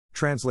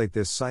translate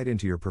this site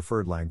into your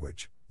preferred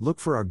language. Look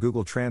for our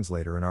Google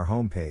Translator in our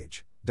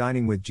homepage,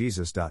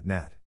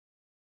 diningwithjesus.net.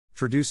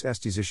 Traduce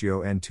este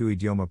sitio en tu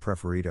idioma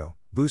preferido.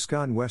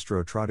 Busca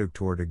nuestro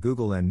traductor de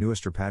Google en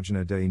nuestra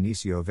página de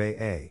inicio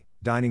va,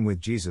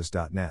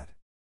 diningwithjesus.net.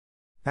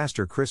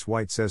 Pastor Chris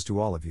White says to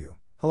all of you,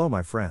 hello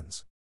my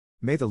friends.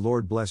 May the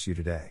Lord bless you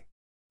today.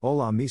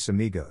 Hola mis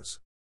amigos.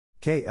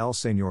 Que el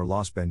Señor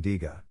los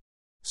bendiga.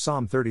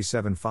 Psalm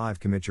 37:5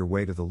 Commit your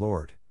way to the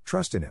Lord,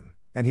 trust in Him,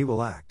 and He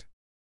will act.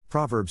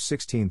 Proverbs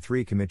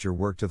 16:3 Commit your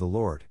work to the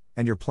Lord,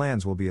 and your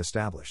plans will be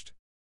established.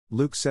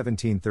 Luke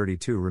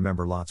 17:32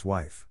 Remember Lot's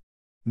wife.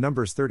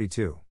 Numbers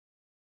 32.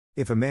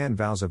 If a man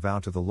vows a vow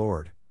to the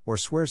Lord, or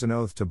swears an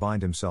oath to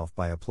bind himself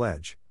by a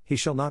pledge, he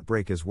shall not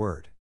break his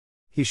word.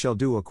 He shall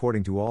do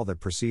according to all that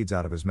proceeds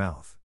out of his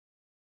mouth.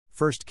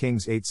 1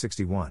 Kings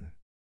 8:61.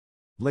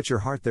 Let your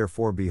heart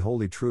therefore be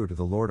wholly true to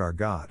the Lord our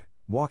God,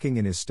 walking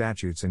in His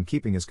statutes and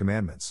keeping His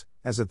commandments,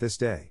 as at this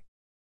day.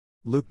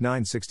 Luke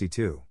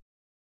 9:62.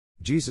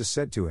 Jesus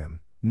said to him,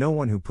 no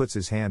one who puts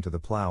his hand to the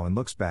plow and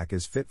looks back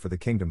is fit for the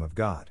kingdom of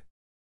God.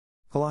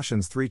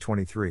 Colossians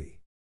 3:23.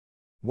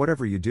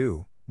 Whatever you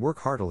do,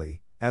 work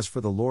heartily, as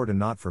for the Lord and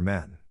not for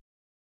men.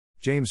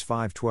 James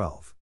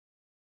 5:12.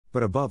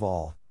 But above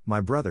all,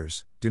 my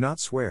brothers, do not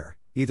swear,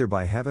 either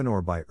by heaven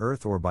or by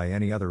earth or by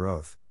any other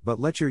oath,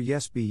 but let your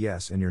yes be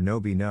yes and your no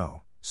be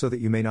no, so that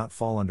you may not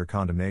fall under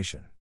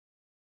condemnation.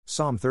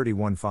 Psalm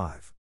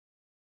 31:5.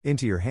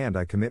 Into your hand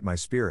I commit my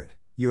spirit,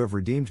 you have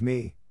redeemed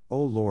me,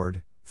 O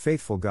Lord,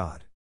 faithful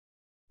God.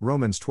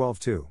 Romans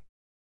 12:2.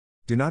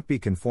 Do not be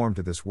conformed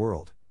to this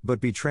world, but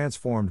be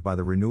transformed by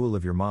the renewal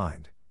of your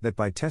mind, that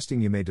by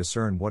testing you may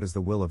discern what is the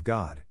will of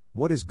God,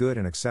 what is good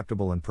and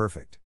acceptable and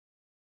perfect.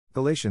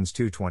 Galatians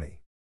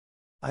 2:20.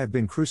 I have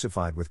been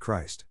crucified with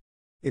Christ.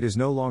 It is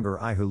no longer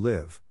I who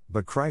live,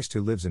 but Christ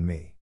who lives in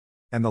me.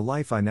 And the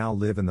life I now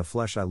live in the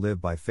flesh I live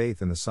by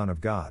faith in the Son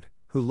of God,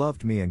 who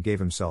loved me and gave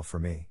Himself for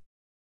me.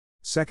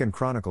 2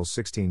 Chronicles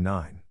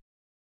 16:9.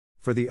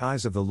 For the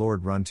eyes of the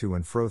Lord run to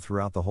and fro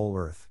throughout the whole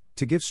earth,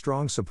 to give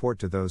strong support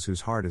to those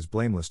whose heart is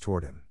blameless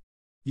toward Him.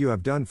 You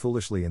have done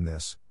foolishly in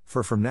this,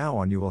 for from now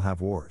on you will have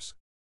wars.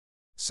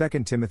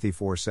 2 Timothy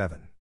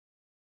 4:7.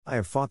 I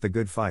have fought the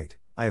good fight,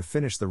 I have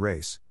finished the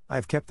race, I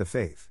have kept the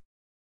faith.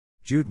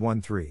 Jude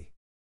 1:3.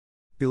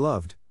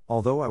 Beloved,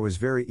 although I was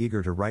very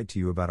eager to write to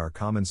you about our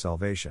common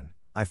salvation,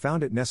 I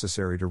found it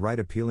necessary to write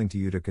appealing to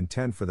you to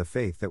contend for the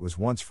faith that was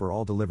once for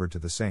all delivered to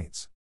the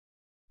saints.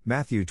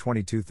 Matthew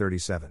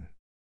 22:37.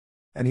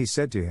 And he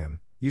said to him,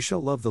 you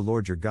shall love the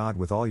Lord your God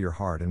with all your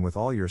heart and with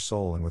all your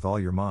soul and with all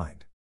your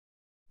mind.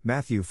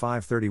 Matthew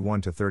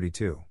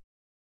 5:31-32.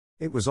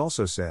 It was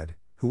also said,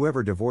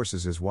 whoever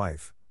divorces his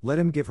wife, let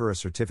him give her a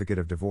certificate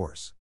of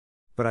divorce.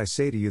 But I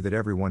say to you that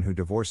everyone who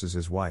divorces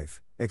his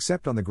wife,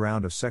 except on the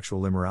ground of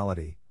sexual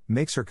immorality,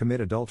 makes her commit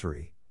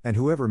adultery, and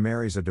whoever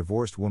marries a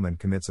divorced woman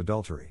commits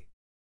adultery.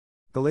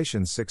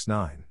 Galatians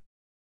 6:9.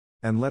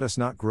 And let us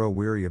not grow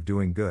weary of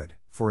doing good,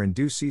 for in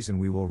due season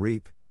we will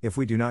reap, if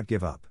we do not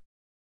give up.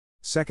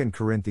 2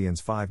 Corinthians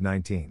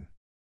 5:19.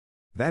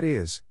 That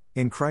is,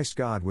 in Christ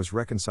God was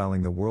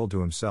reconciling the world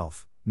to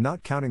Himself,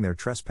 not counting their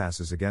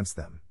trespasses against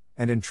them,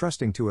 and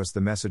entrusting to us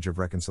the message of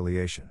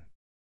reconciliation.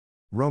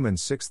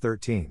 Romans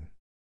 6:13.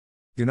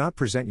 Do not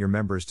present your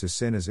members to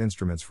sin as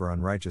instruments for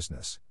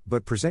unrighteousness,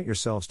 but present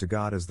yourselves to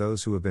God as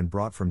those who have been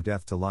brought from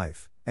death to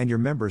life, and your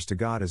members to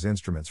God as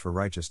instruments for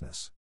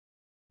righteousness.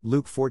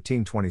 Luke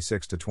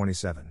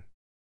 14:26-27.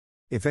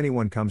 If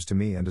anyone comes to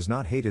me and does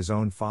not hate his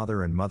own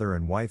father and mother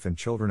and wife and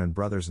children and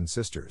brothers and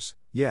sisters,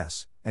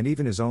 yes, and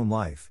even his own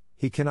life,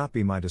 he cannot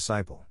be my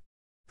disciple.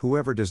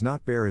 Whoever does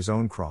not bear his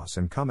own cross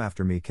and come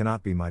after me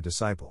cannot be my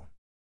disciple.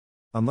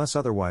 Unless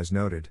otherwise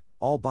noted,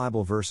 all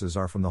Bible verses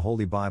are from the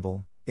Holy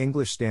Bible,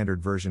 English Standard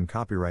Version,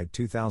 copyright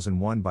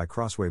 2001 by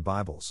Crossway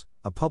Bibles,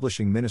 a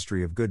publishing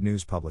ministry of Good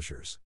News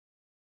Publishers.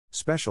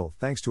 Special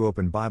thanks to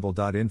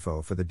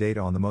openbible.info for the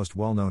data on the most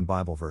well-known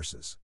Bible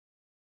verses.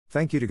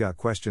 Thank you to Got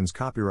Questions,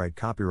 copyright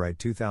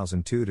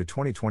 2002 to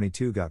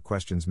 2022 Got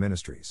Questions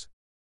Ministries.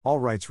 All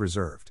rights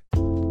reserved.